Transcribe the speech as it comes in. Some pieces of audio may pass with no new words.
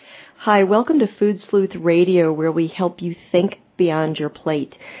Hi, welcome to Food Sleuth Radio, where we help you think beyond your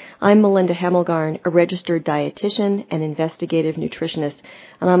plate. I'm Melinda Hemmelgarn, a registered dietitian and investigative nutritionist,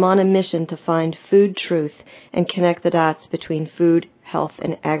 and I'm on a mission to find food truth and connect the dots between food, health,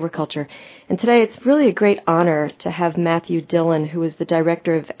 and agriculture. And today it's really a great honor to have Matthew Dillon, who is the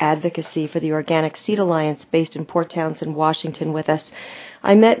Director of Advocacy for the Organic Seed Alliance based in Port Townsend, Washington, with us.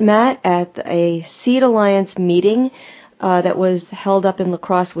 I met Matt at a Seed Alliance meeting that was held up in La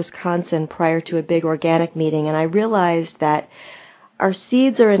Crosse, Wisconsin, prior to a big organic meeting, and I realized that our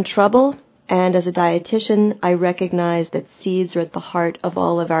seeds are in trouble, and as a dietitian, I recognize that seeds are at the heart of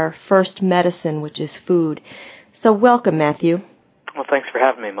all of our first medicine, which is food. So welcome, Matthew. Well, thanks for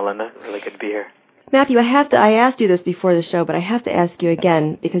having me, Melinda. Really good to be here. Matthew, I asked you this before the show, but I have to ask you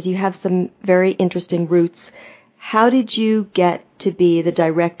again, because you have some very interesting roots. How did you get to be the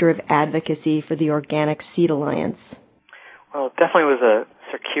Director of Advocacy for the Organic Seed Alliance? Well, it definitely was a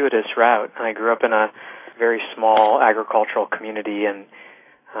circuitous route. I grew up in a very small agricultural community in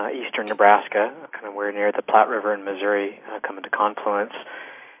eastern Nebraska, kind of where near the Platte River and Missouri come into confluence,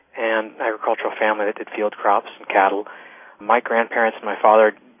 and an agricultural family that did field crops and cattle. My grandparents and my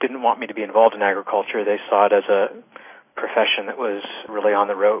father didn't want me to be involved in agriculture. They saw it as a profession that was really on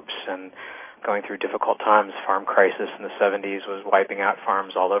the ropes and going through difficult times. Farm crisis in the 70s was wiping out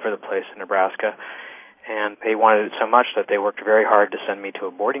farms all over the place in Nebraska. And they wanted it so much that they worked very hard to send me to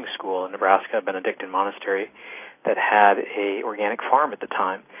a boarding school in Nebraska, a Benedictine monastery, that had a organic farm at the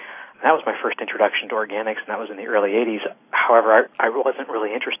time. And that was my first introduction to organics, and that was in the early 80s. However, I wasn't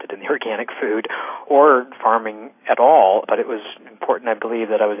really interested in the organic food or farming at all, but it was important, I believe,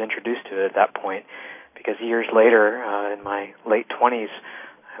 that I was introduced to it at that point, because years later, in my late 20s,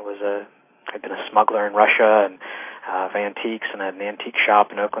 I'd been a smuggler in Russia and of antiques, and I had an antique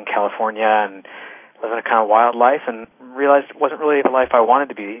shop in Oakland, California, and living a kind of wild life, and realized it wasn't really the life I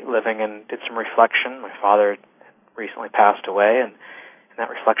wanted to be living, and did some reflection. My father had recently passed away, and in that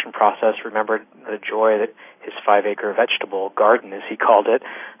reflection process remembered the joy that his 5-acre vegetable garden, as he called it,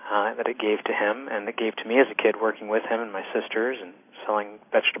 that it gave to him, and it gave to me as a kid, working with him and my sisters and selling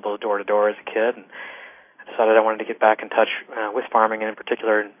vegetables door to door as a kid. And I decided I wanted to get back in touch with farming, and in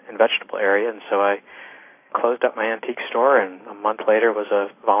particular in vegetable area, and so I closed up my antique store, and a month later was a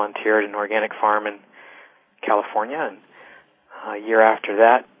volunteer at an organic farm in California, and a year after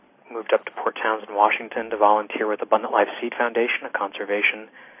that moved up to Port Townsend, Washington, to volunteer with Abundant Life Seed Foundation, a conservation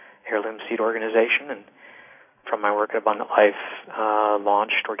heirloom seed organization. And from my work at Abundant Life,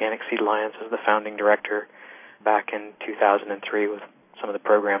 launched Organic Seed Alliance as the founding director back in 2003, with some of the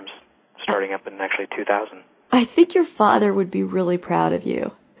programs starting up in actually 2000. I think your father would be really proud of you.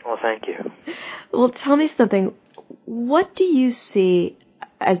 Well, thank you. Well, tell me something. What do you see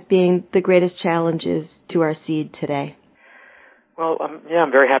as being the greatest challenges to our seed today? Well,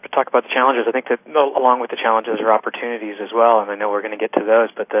 I'm very happy to talk about the challenges. I think that along with the challenges are opportunities as well, and I know we're going to get to those,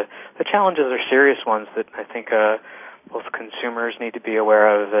 but the challenges are serious ones that I think both consumers need to be aware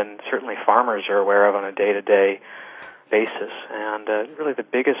of, and certainly farmers are aware of on a day-to-day basis. And really the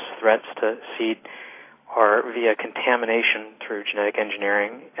biggest threats to seed are via contamination through genetic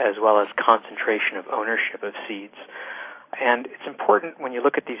engineering, as well as concentration of ownership of seeds. And it's important when you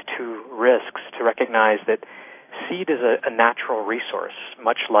look at these two risks to recognize that seed is a natural resource,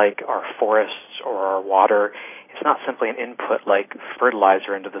 much like our forests or our water. It's not simply an input like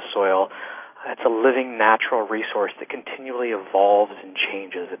fertilizer into the soil. It's a living natural resource that continually evolves and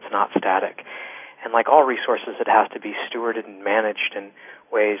changes. It's not static. And like all resources, it has to be stewarded and managed in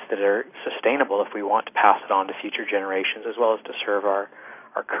ways that are sustainable if we want to pass it on to future generations, as well as to serve our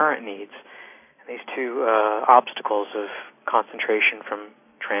current needs. These two obstacles of concentration from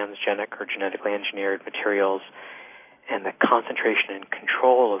transgenic or genetically engineered materials and the concentration and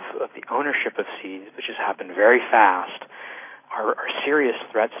control of the ownership of seeds, which has happened very fast, are serious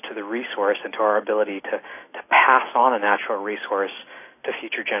threats to the resource and to our ability to pass on a natural resource to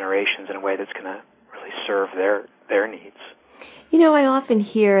future generations in a way that's going to really serve their needs. You know, I often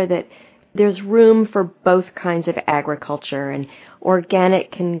hear that there's room for both kinds of agriculture, and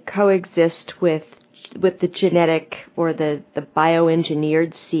organic can coexist with the genetic or the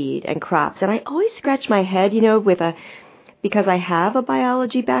bioengineered seed and crops. And I always scratch my head, because I have a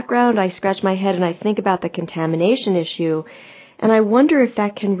biology background, I scratch my head and I think about the contamination issue, and I wonder if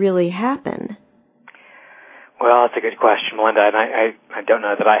that can really happen. Well, that's a good question, Melinda, and I don't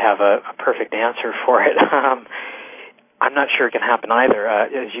know that I have a perfect answer for it. I'm not sure it can happen either.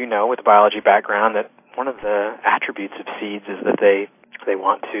 As you know, with a biology background, that one of the attributes of seeds is that they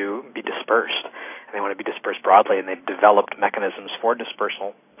want to be dispersed, and they want to be dispersed broadly, and they've developed mechanisms for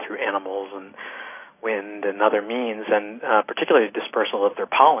dispersal through animals and wind and other means, and particularly dispersal of their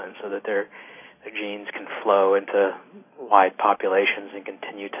pollen so that their genes can flow into wide populations and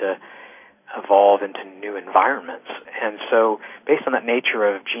continue to evolve into new environments. And so based on that nature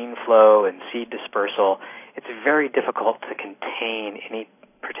of gene flow and seed dispersal, it's very difficult to contain any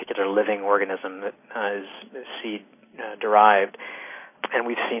particular living organism that is seed derived. And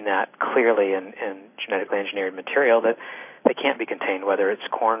we've seen that clearly in genetically engineered material that they can't be contained, whether it's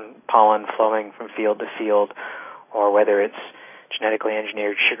corn pollen flowing from field to field or whether it's genetically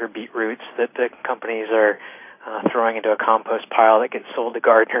engineered sugar beet roots that the companies are throwing into a compost pile that gets sold to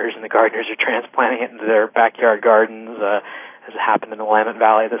gardeners, and the gardeners are transplanting it into their backyard gardens, as happened in the Willamette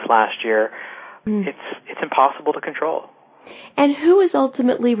Valley this last year. It's impossible to control. And who is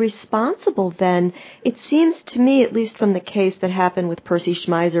ultimately responsible then? It seems to me, at least from the case that happened with Percy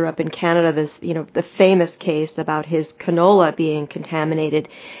Schmeiser up in Canada, this, the famous case about his canola being contaminated.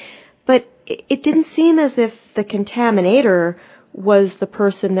 But it didn't seem as if the contaminator was the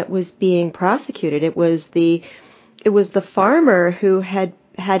person that was being prosecuted. It was the farmer who had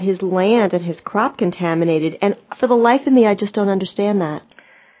his land and his crop contaminated. And for the life of me, I just don't understand that.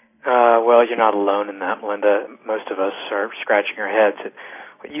 Well, you're not alone in that, Melinda. Most of us are scratching our heads.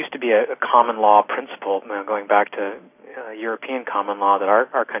 It used to be a common law principle, going back to European common law that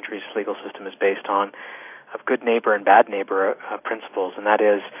our country's legal system is based on, of good neighbor and bad neighbor principles, and that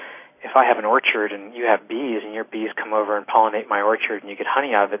is, if I have an orchard and you have bees and your bees come over and pollinate my orchard and you get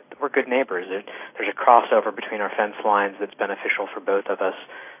honey out of it, we're good neighbors. There's a crossover between our fence lines that's beneficial for both of us.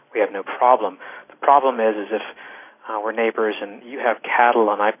 We have no problem. The problem is if we're neighbors and you have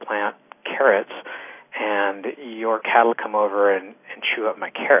cattle and I plant carrots and your cattle come over and chew up my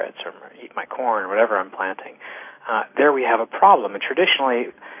carrots or eat my corn or whatever I'm planting, there we have a problem. And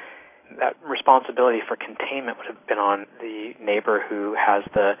traditionally, that responsibility for containment would have been on the neighbor who has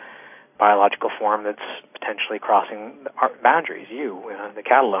the biological form that's potentially crossing our boundaries, the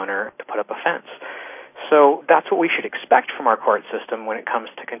cattle owner, to put up a fence. So that's what we should expect from our court system when it comes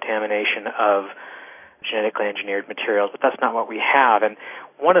to contamination of genetically engineered materials, but that's not what we have. And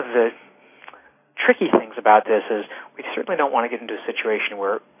one of the tricky things about this is we certainly don't want to get into a situation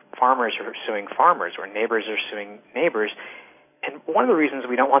where farmers are suing farmers or neighbors are suing neighbors. And one of the reasons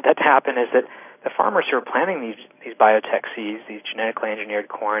we don't want that to happen is that the farmers who are planting these biotech seeds, these genetically engineered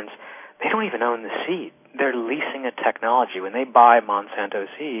corns, they don't even own the seed. They're leasing a technology. When they buy Monsanto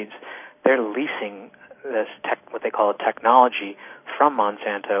seeds, they're leasing this what they call a technology from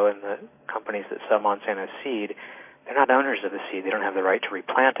Monsanto and the companies that sell Monsanto seed. They're not owners of the seed. They don't have the right to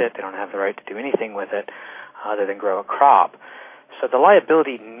replant it. They don't have the right to do anything with it other than grow a crop. So the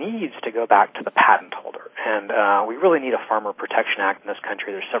liability needs to go back to the patent holder. And we really need a Farmer Protection Act in this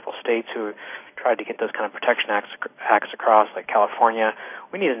country. There's several states who tried to get those kind of protection acts across, like California.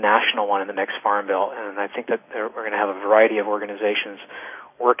 We need a national one in the next Farm Bill. And I think that we're going to have a variety of organizations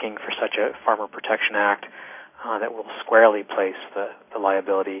working for such a Farmer Protection Act that will squarely place the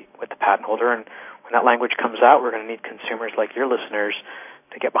liability with the patent holder. And when that language comes out, we're going to need consumers like your listeners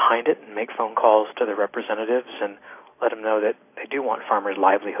to get behind it and make phone calls to their representatives and let them know that they do want farmers'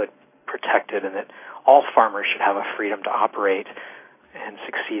 livelihood protected and that all farmers should have a freedom to operate and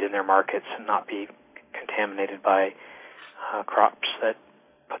succeed in their markets and not be contaminated by crops that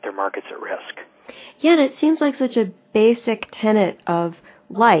put their markets at risk. Yeah, and it seems like such a basic tenet of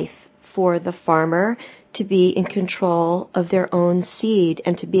life for the farmer to be in control of their own seed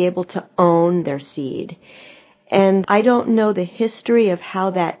and to be able to own their seed. And I don't know the history of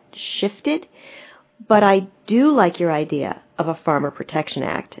how that shifted, but I do like your idea of a Farmer Protection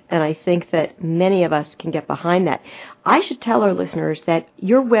Act, and I think that many of us can get behind that. I should tell our listeners that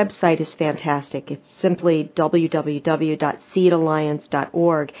your website is fantastic. It's simply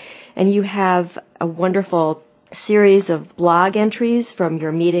www.seedalliance.org, and you have a wonderful series of blog entries from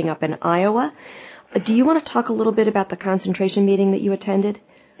your meeting up in Iowa. Do you want to talk a little bit about the concentration meeting that you attended?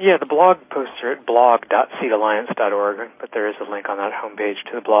 Yeah, the blog posts are at blog.seedalliance.org, but there is a link on that homepage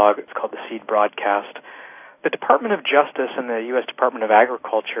to the blog. It's called the Seed Broadcast. The Department of Justice and the U.S. Department of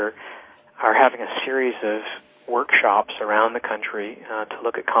Agriculture are having a series of workshops around the country to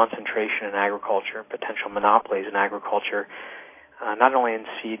look at concentration in agriculture, potential monopolies in agriculture, not only in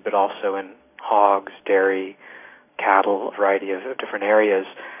seed but also in hogs, dairy, cattle, a variety of different areas.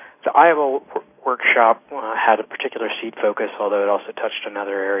 The Iowa workshop had a particular seed focus, although it also touched on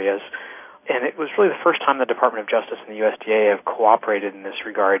other areas. And it was really the first time the Department of Justice and the USDA have cooperated in this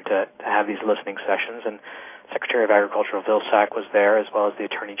regard to have these listening sessions. And Secretary of Agriculture Vilsack was there, as well as the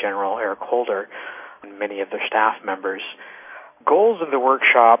Attorney General Eric Holder and many of their staff members. Goals of the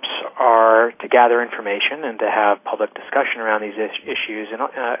workshops are to gather information and to have public discussion around these issues, and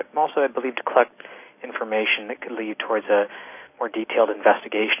also, I believe, to collect information that could lead towards a more detailed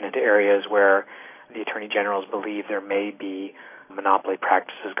investigation into areas where the attorney generals believe there may be monopoly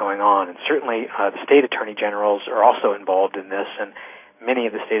practices going on. And certainly the state attorney generals are also involved in this, and many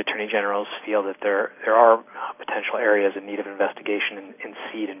of the state attorney generals feel that there are potential areas in need of investigation in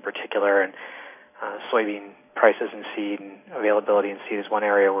seed in particular, and soybean prices in seed and availability in seed is one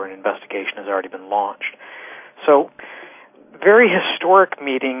area where an investigation has already been launched. So very historic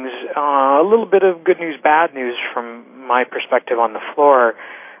meetings, a little bit of good news, bad news from my perspective on the floor.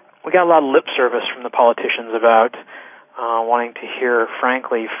 We got a lot of lip service from the politicians about wanting to hear,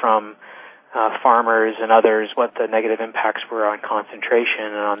 frankly, from farmers and others what the negative impacts were on concentration,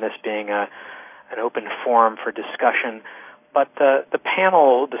 and on this being an open forum for discussion. But the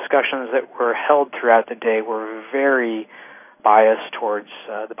panel discussions that were held throughout the day were very biased towards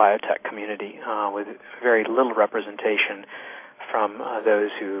the biotech community, with very little representation from those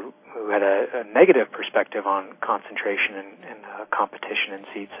who had a negative perspective on concentration and competition in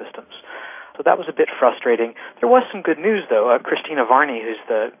seed systems. So that was a bit frustrating. There was some good news, though. Christina Varney, who's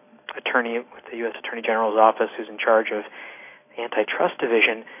the attorney with the U.S. Attorney General's office who's in charge of the antitrust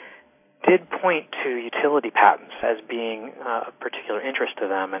division, did point to utility patents as being of particular interest to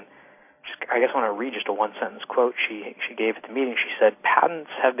them. And I guess I want to read just a one-sentence quote she gave at the meeting. She said,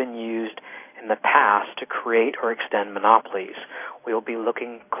 "Patents have been used in the past to create or extend monopolies. We will be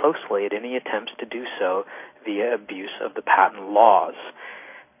looking closely at any attempts to do so via abuse of the patent laws."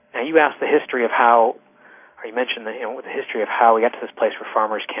 Now, you asked the history of how, or you mentioned the history of how we got to this place where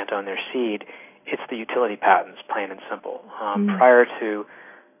farmers can't own their seed. It's the utility patents, plain and simple. Prior to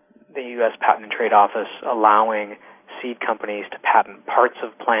the U.S. Patent and Trade Office allowing seed companies to patent parts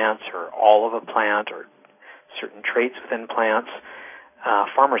of plants or all of a plant or certain traits within plants,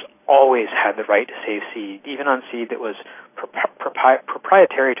 farmers always had the right to save seed. Even on seed that was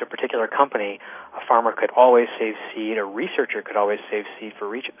proprietary to a particular company, a farmer could always save seed, a researcher could always save seed for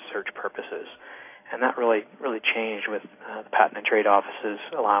research purposes. And that really changed with the Patent and Trade Offices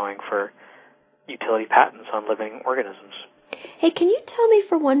allowing for utility patents on living organisms. Hey, can you tell me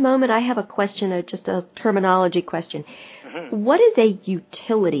for one moment, I have a question, just a terminology question. Mm-hmm. What is a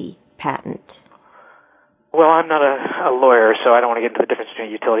utility patent? Well, I'm not a lawyer, so I don't want to get into the difference between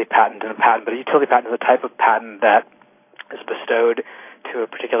a utility patent and a patent, but a utility patent is a type of patent that is bestowed to a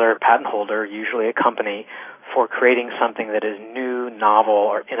particular patent holder, usually a company, for creating something that is new, novel,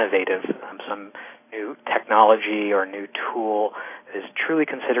 or innovative, some new technology or new tool that is truly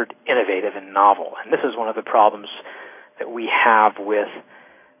considered innovative and novel. And this is one of the problems that we have with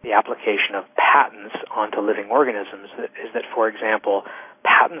the application of patents onto living organisms, is that, for example,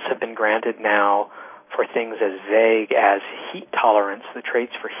 patents have been granted now for things as vague as heat tolerance, the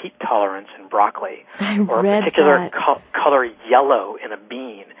traits for heat tolerance in broccoli, or a particular color yellow in a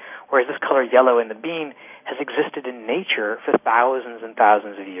bean, whereas this color yellow in the bean has existed in nature for thousands and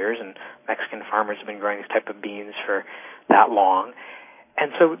thousands of years, and Mexican farmers have been growing these type of beans for that long.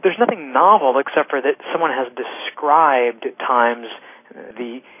 And so there's nothing novel except for that someone has described at times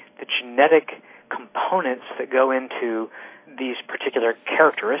the genetic components that go into these particular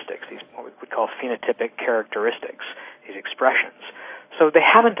characteristics, these what we would call phenotypic characteristics, these expressions. So they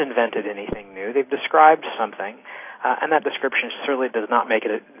haven't invented anything new. They've described something, and that description certainly does not make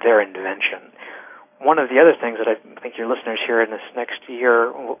it their invention. One of the other things that I think your listeners here in this next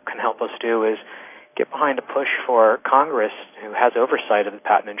year can help us do is get behind a push for Congress, who has oversight of the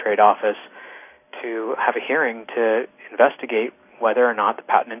Patent and Trade Office, to have a hearing to investigate whether or not the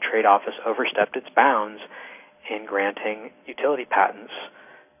Patent and Trade Office overstepped its bounds in granting utility patents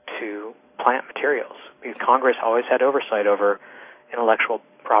to plant materials. Because Congress always had oversight over intellectual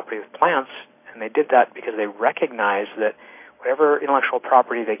property of plants, and they did that because they recognized that whatever intellectual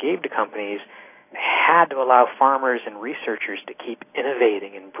property they gave to companies, they had to allow farmers and researchers to keep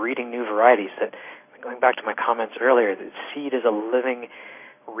innovating and breeding new varieties. That, going back to my comments earlier, that seed is a living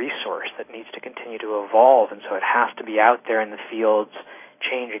resource that needs to continue to evolve, and so it has to be out there in the fields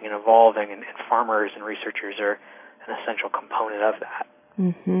changing and evolving, and farmers and researchers are an essential component of that.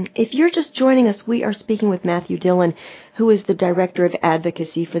 Mm-hmm. If you're just joining us, we are speaking with Matthew Dillon, who is the Director of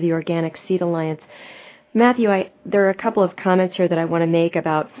Advocacy for the Organic Seed Alliance. Matthew, there are a couple of comments here that I want to make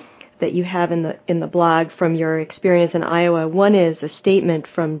about that you have in the blog from your experience in Iowa. One is a statement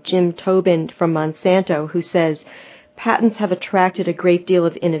from Jim Tobin from Monsanto, who says, "Patents have attracted a great deal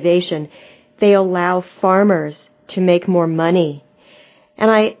of innovation. They allow farmers to make more money."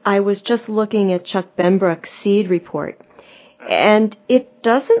 And I was just looking at Chuck Benbrook's seed report, and it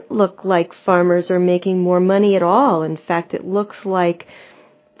doesn't look like farmers are making more money at all. In fact, it looks like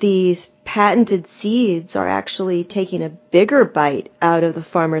these patented seeds are actually taking a bigger bite out of the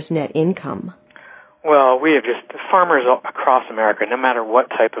farmer's net income. Well, we have farmers across America, no matter what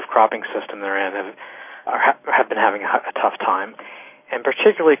type of cropping system they're in, have been having a tough time. And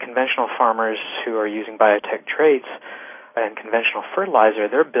particularly conventional farmers who are using biotech traits and conventional fertilizer,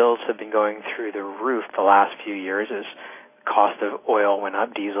 their bills have been going through the roof the last few years as the cost of oil went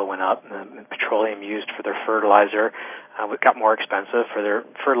up, diesel went up, and the petroleum used for their fertilizer got more expensive, for their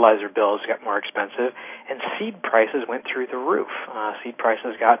fertilizer bills got more expensive, and seed prices went through the roof. Seed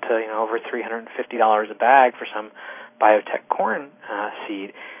prices got to over $350 a bag for some biotech corn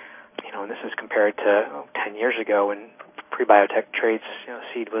seed. And this is compared to 10 years ago when pre-biotech traits,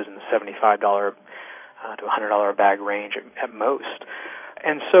 seed was in the $75 to $100 a bag range at most.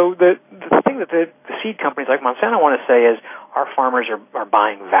 And so the thing that the seed companies like Monsanto want to say is our farmers are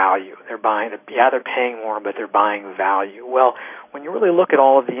buying value. They're paying more, but they're buying value. Well, when you really look at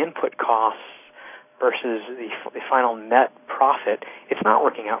all of the input costs versus the final net profit, it's not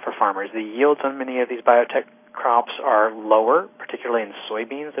working out for farmers. The yields on many of these biotech crops are lower, particularly in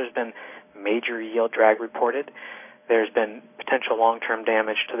soybeans. There's been major yield drag reported. There's been potential long-term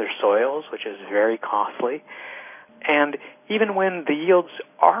damage to their soils, which is very costly. And even when the yields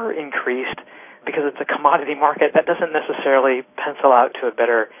are increased, because it's a commodity market, that doesn't necessarily pencil out to a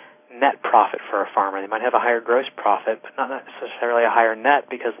better net profit for a farmer. They might have a higher gross profit, but not necessarily a higher net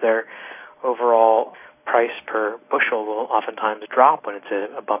because their overall price per bushel will oftentimes drop when it's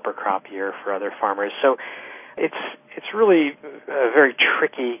a bumper crop year for other farmers. So it's really a very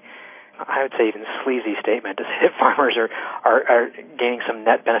tricky, I would say even sleazy statement to say that farmers are gaining some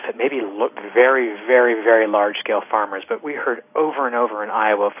net benefit, maybe very, very, very large-scale farmers. But we heard over and over in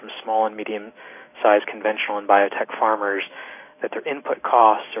Iowa from small and medium-sized conventional and biotech farmers that their input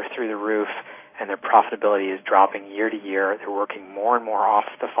costs are through the roof and their profitability is dropping year to year. They're working more and more off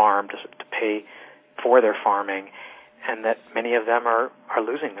the farm to pay for their farming, and that many of them are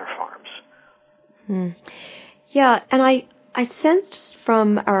losing their farms. Yeah, and I sensed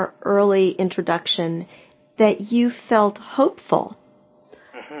from our early introduction that you felt hopeful,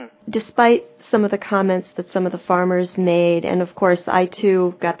 despite some of the comments that some of the farmers made. And of course, I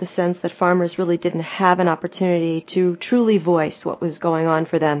too got the sense that farmers really didn't have an opportunity to truly voice what was going on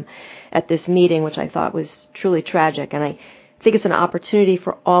for them at this meeting, which I thought was truly tragic. And I think it's an opportunity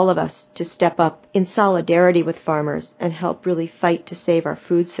for all of us to step up in solidarity with farmers and help really fight to save our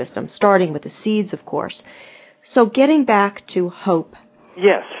food system, starting with the seeds, of course. So getting back to hope.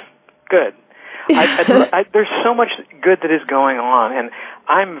 Yes, good. There's so much good that is going on, and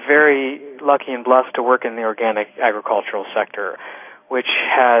I'm very lucky and blessed to work in the organic agricultural sector, which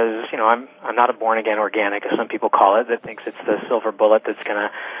has, I'm not a born-again organic, as some people call it, that thinks it's the silver bullet that's going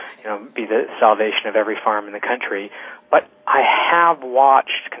to, be the salvation of every farm in the country. But I have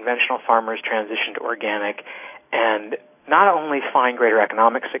watched conventional farmers transition to organic and not only find greater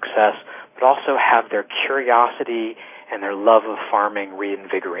economic success, but also have their curiosity and their love of farming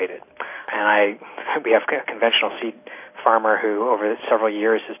reinvigorated. And we have a conventional seed farmer who over several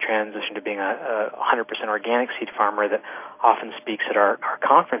years has transitioned to being a 100% organic seed farmer that often speaks at our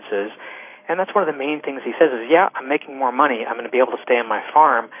conferences. And that's one of the main things he says is, yeah, I'm making more money. I'm going to be able to stay on my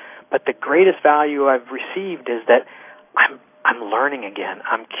farm. But the greatest value I've received is that I'm learning again.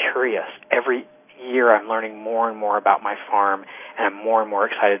 I'm curious. Every year I'm learning more and more about my farm, and I'm more and more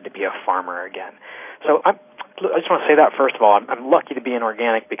excited to be a farmer again. So I just want to say that, first of all, I'm lucky to be in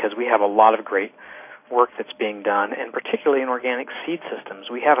organic because we have a lot of great work that's being done, and particularly in organic seed systems.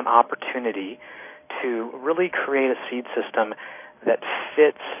 We have an opportunity to really create a seed system that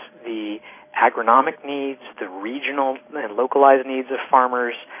fits the agronomic needs, the regional and localized needs of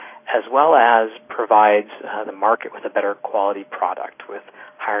farmers, as well as provides the market with a better quality product, with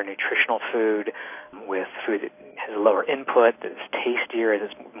higher nutritional food, with food that has lower input, that's tastier,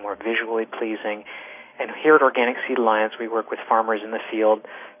 that's more visually pleasing. And here at Organic Seed Alliance, we work with farmers in the field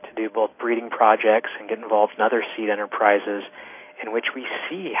to do both breeding projects and get involved in other seed enterprises in which we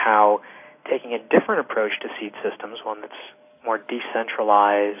see how taking a different approach to seed systems, one that's more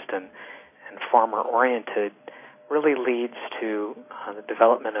decentralized and farmer-oriented, really leads to the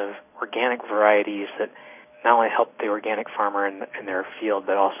development of organic varieties that not only help the organic farmer in their field,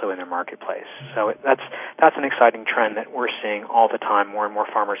 but also in their marketplace. So that's an exciting trend that we're seeing all the time, more and more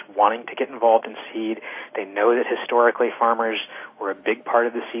farmers wanting to get involved in seed. They know that historically farmers were a big part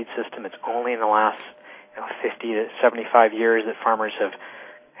of the seed system. It's only in the last 50 to 75 years that farmers have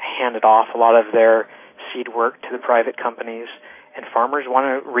handed off a lot of their seed work to the private companies. And farmers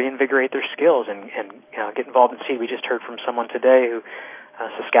want to reinvigorate their skills and get involved in seed. We just heard from someone today who,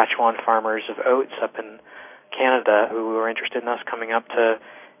 Saskatchewan farmers of oats up in Canada, who were interested in us coming up to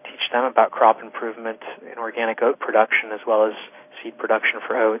teach them about crop improvement in organic oat production as well as seed production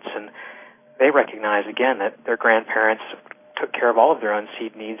for oats. And they recognize, again, that their grandparents took care of all of their own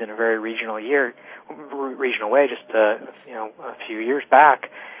seed needs in a very regional way just a few years back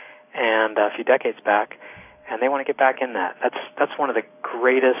and a few decades back, and they want to get back in that. That's one of the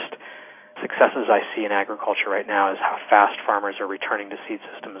greatest successes I see in agriculture right now, is how fast farmers are returning to seed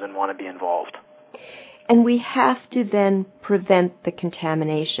systems and want to be involved. And we have to then prevent the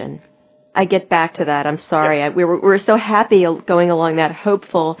contamination. I get back to that. I'm sorry. Yep. We're so happy going along that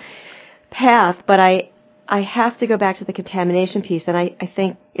hopeful path, but I have to go back to the contamination piece, and I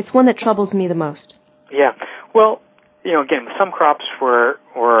think it's one that troubles me the most. Yeah. Well, again, some crops were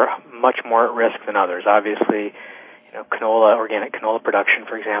much more at risk than others. Obviously, organic canola production,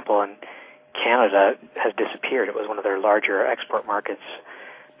 for example, in Canada has disappeared. It was one of their larger export markets.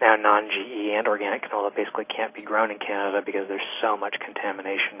 Now non-GE and organic canola basically can't be grown in Canada because there's so much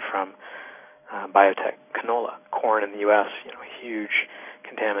contamination from biotech canola. Corn in the U.S., huge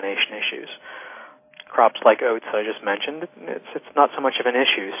contamination issues. Crops like oats that I just mentioned, it's not so much of an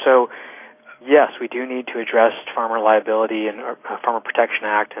issue. So, yes, we do need to address farmer liability and Farmer Protection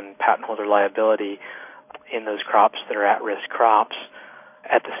Act and patent holder liability in those crops that are at-risk crops.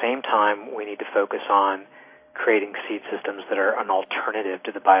 At the same time, we need to focus on creating seed systems that are an alternative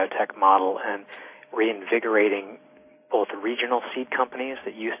to the biotech model and reinvigorating both regional seed companies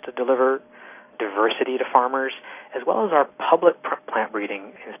that used to deliver diversity to farmers, as well as our public plant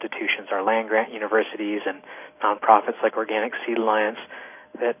breeding institutions, our land-grant universities and nonprofits like Organic Seed Alliance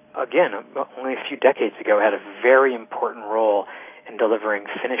that, again, only a few decades ago had a very important role in delivering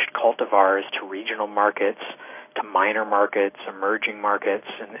finished cultivars to regional markets, to minor markets, emerging markets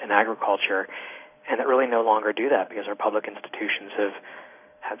in agriculture, and that really no longer do that because our public institutions have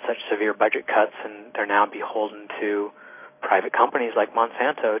had such severe budget cuts, and they're now beholden to private companies like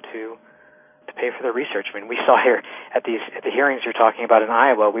Monsanto to pay for their research. I mean, we saw here at the hearings you're talking about in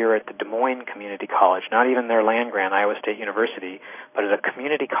Iowa, we were at the Des Moines Community College, not even their land-grant, Iowa State University, but at a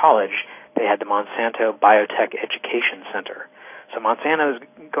community college, they had the Monsanto Biotech Education Center. So Monsanto is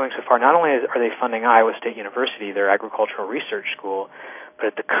going so far, not only are they funding Iowa State University, their agricultural research school, but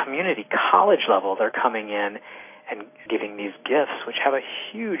at the community college level, they're coming in and giving these gifts, which have a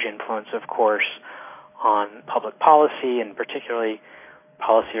huge influence, of course, on public policy, and particularly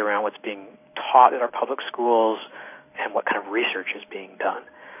policy around what's being taught at our public schools and what kind of research is being done.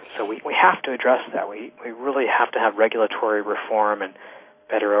 So we have to address that. We really have to have regulatory reform and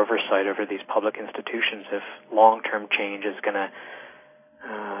better oversight over these public institutions if long-term change is going to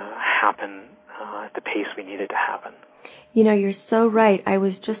happen at the pace we need it to happen. You're so right. I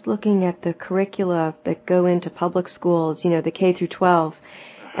was just looking at the curricula that go into public schools, the K through 12,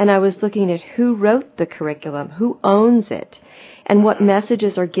 and I was looking at who wrote the curriculum, who owns it, and what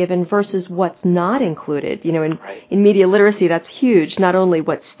messages are given versus what's not included. In media literacy, that's huge, not only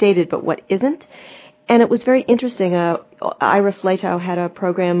what's stated, but what isn't. And it was very interesting. Ira Flatow had a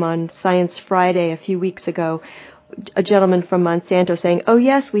program on Science Friday a few weeks ago, a gentleman from Monsanto saying, oh,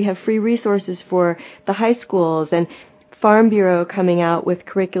 yes, we have free resources for the high schools, and Farm Bureau coming out with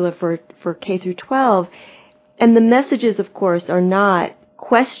curricula for K through 12. And the messages, of course, are not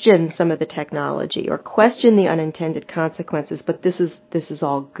question some of the technology or question the unintended consequences, but this is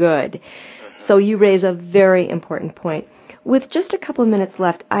all good. So you raise a very important point. With just a couple of minutes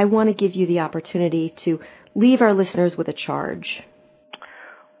left, I want to give you the opportunity to leave our listeners with a charge.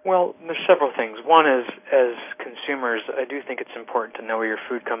 Well, there's several things. One is, as consumers, I do think it's important to know where your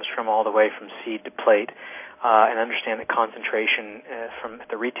food comes from all the way from seed to plate, and understand the concentration from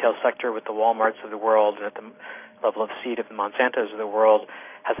the retail sector with the Walmarts of the world and at the level of seed of the Monsantos of the world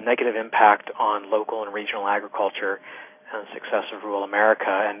has a negative impact on local and regional agriculture and the success of rural America,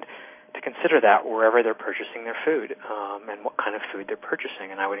 and to consider that wherever they're purchasing their food and what kind of food they're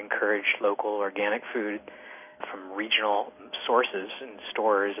purchasing. And I would encourage local organic food from regional sources and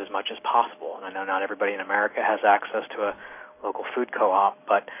stores as much as possible. And I know not everybody in America has access to a local food co-op,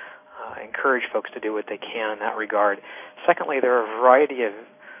 but I encourage folks to do what they can in that regard. Secondly, there are a variety of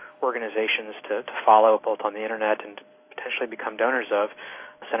organizations to follow both on the internet and potentially become donors of.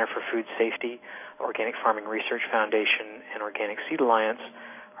 The Center for Food Safety, Organic Farming Research Foundation, and Organic Seed Alliance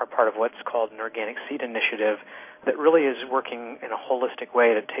are part of what's called an Organic Seed Initiative that really is working in a holistic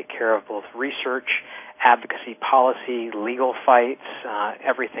way to take care of both research, advocacy, policy, legal fights,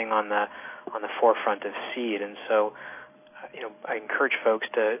 everything on the forefront of seed. And so, I encourage folks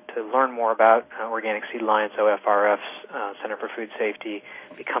to learn more about Organic Seed Alliance, OFRF's Center for Food Safety,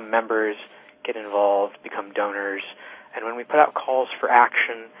 become members, get involved, become donors. And when we put out calls for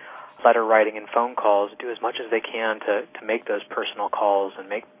action, letter writing and phone calls, do as much as they can to make those personal calls and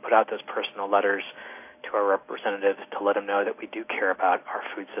put out those personal letters to our representatives to let them know that we do care about our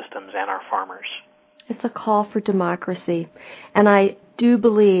food systems and our farmers. It's a call for democracy. And I do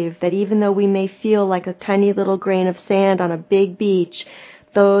believe that even though we may feel like a tiny little grain of sand on a big beach,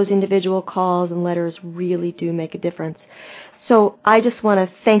 those individual calls and letters really do make a difference. So I just want to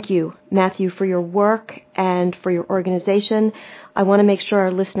thank you, Matthew, for your work and for your organization. I want to make sure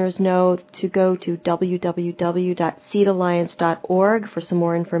our listeners know to go to www.seedalliance.org for some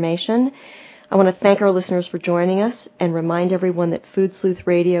more information. I want to thank our listeners for joining us and remind everyone that Food Sleuth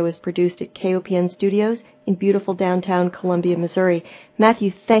Radio is produced at KOPN Studios in beautiful downtown Columbia, Missouri.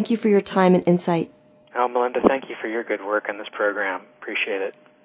 Matthew, thank you for your time and insight. Oh, Melinda, thank you for your good work on this program. Appreciate it.